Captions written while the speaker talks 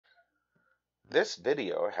This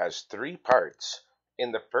video has 3 parts.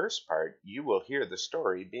 In the first part, you will hear the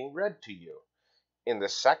story being read to you. In the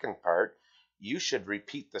second part, you should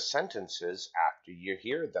repeat the sentences after you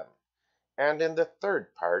hear them. And in the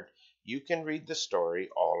third part, you can read the story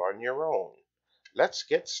all on your own. Let's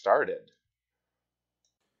get started.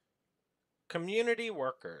 Community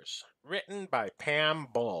Workers, written by Pam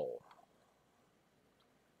Bull.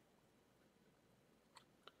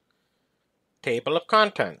 Table of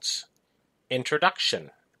Contents.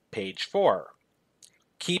 Introduction, page 4.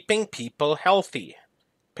 Keeping People Healthy,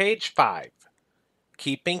 page 5.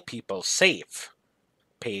 Keeping People Safe,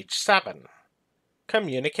 page 7.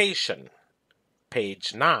 Communication,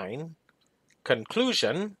 page 9.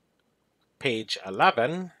 Conclusion, page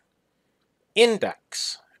 11.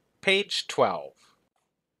 Index, page 12.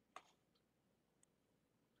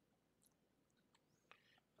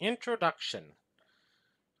 Introduction.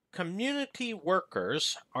 Community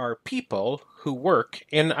workers are people who work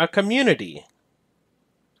in a community.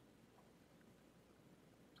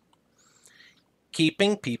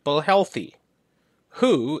 Keeping people healthy.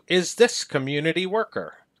 Who is this community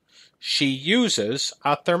worker? She uses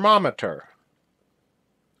a thermometer.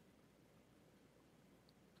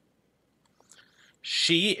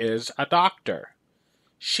 She is a doctor.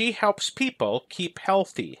 She helps people keep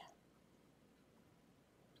healthy.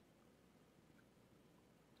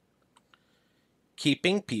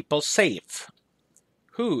 Keeping people safe.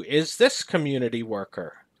 Who is this community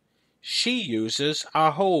worker? She uses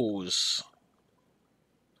a hose.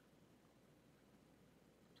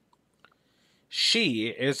 She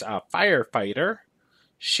is a firefighter.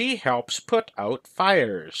 She helps put out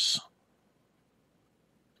fires.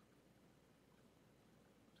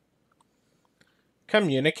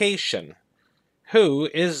 Communication.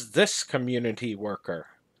 Who is this community worker?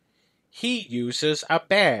 He uses a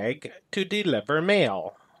bag to deliver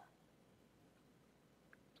mail.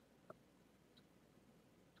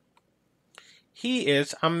 He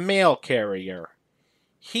is a mail carrier.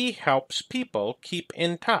 He helps people keep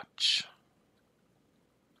in touch.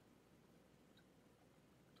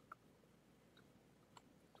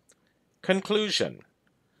 Conclusion.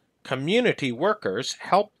 Community workers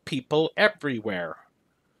help people everywhere.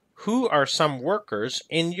 Who are some workers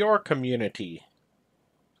in your community?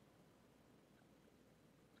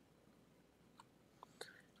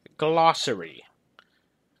 Glossary.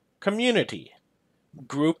 Community.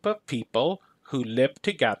 Group of people who live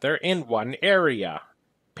together in one area.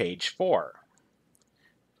 Page 4.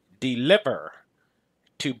 Deliver.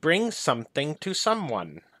 To bring something to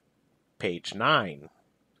someone. Page 9.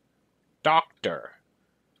 Doctor.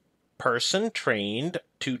 Person trained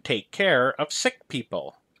to take care of sick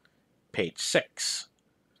people. Page 6.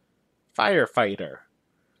 Firefighter.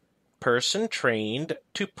 Person trained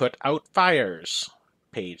to put out fires.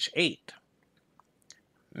 Page 8.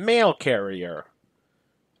 Mail carrier.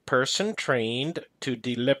 Person trained to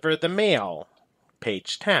deliver the mail.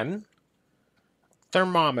 Page 10.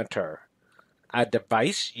 Thermometer. A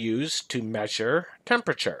device used to measure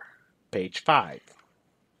temperature. Page 5.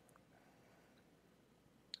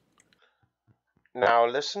 Now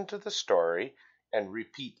listen to the story and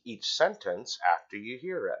repeat each sentence after you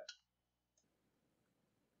hear it.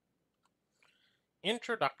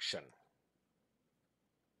 Introduction.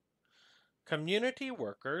 Community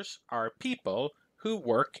workers are people who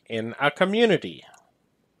work in a community.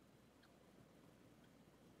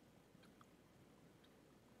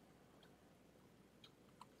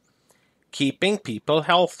 Keeping people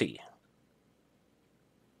healthy.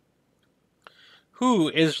 Who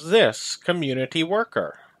is this community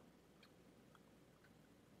worker?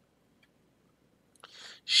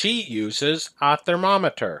 She uses a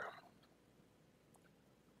thermometer.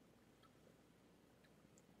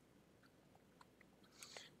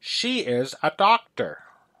 She is a doctor.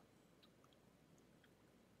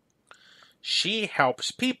 She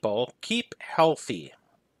helps people keep healthy.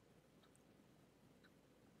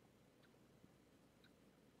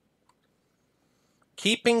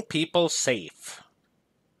 Keeping people safe.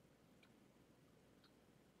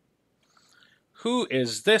 Who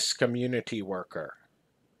is this community worker?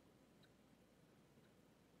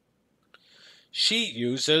 She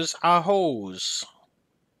uses a hose.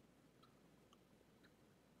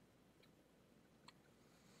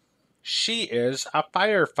 She is a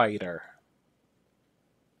firefighter.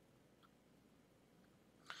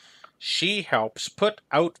 She helps put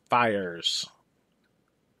out fires.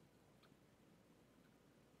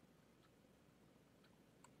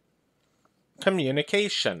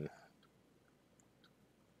 Communication.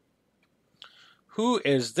 Who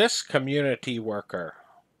is this community worker?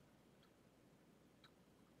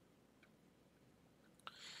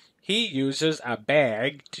 He uses a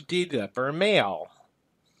bag to deliver mail.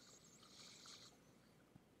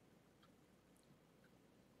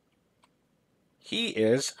 He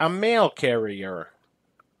is a mail carrier.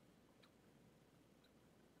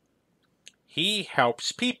 He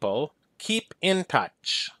helps people keep in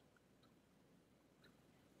touch.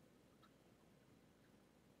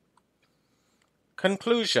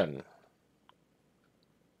 Conclusion.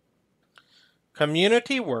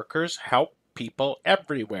 Community workers help people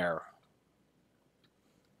everywhere.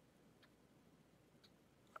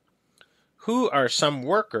 Who are some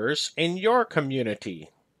workers in your community?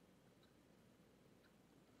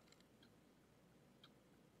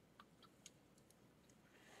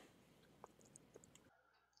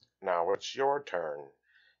 Now it's your turn.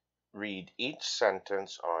 Read each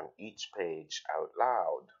sentence on each page out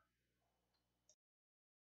loud.